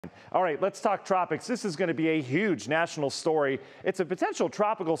All right, let's talk tropics. This is going to be a huge national story. It's a potential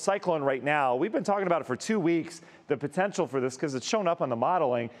tropical cyclone right now. We've been talking about it for 2 weeks, the potential for this, because it's shown up on the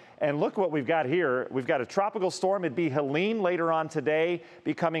modeling. And look what we've got here. We've got a tropical storm. It'd be Helene later on today,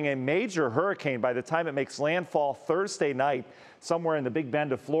 becoming a major hurricane by the time it makes landfall Thursday night, somewhere in the Big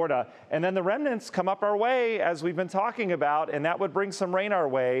Bend of Florida. And then the remnants come up our way, as we've been talking about, and that would bring some rain our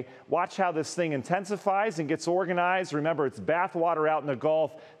way. Watch how this thing intensifies and gets organized. Remember, it's bathwater out in the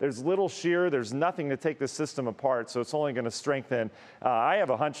Gulf. There's little shear. There's nothing to take the system apart, so it's only going to strengthen. I have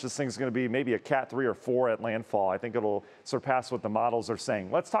a hunch this thing's going to be maybe a Cat 3 or 4 at landfall. I think it'll surpass what the models are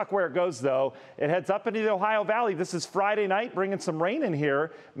saying. Let's talk where it goes, though. It heads up into the Ohio Valley. This is Friday night, bringing some rain in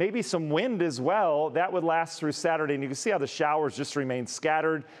here, maybe some wind as well. That would last through Saturday, and you can see how the showers just remain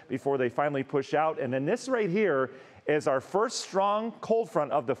scattered before they finally push out. And then this right here is our first strong cold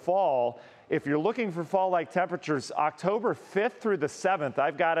front of the fall. If you're looking for fall-like temperatures, October 5th through the 7th,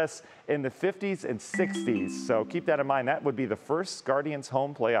 I've got us in the 50s and 60s. So keep that in mind. That would be the first Guardians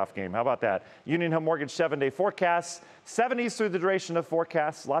home playoff game. How about that? Union Home Mortgage 7-day forecast, 70s through the duration of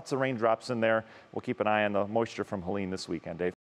forecasts. Lots of raindrops in there. We'll keep an eye on the moisture from Helene this weekend, Dave.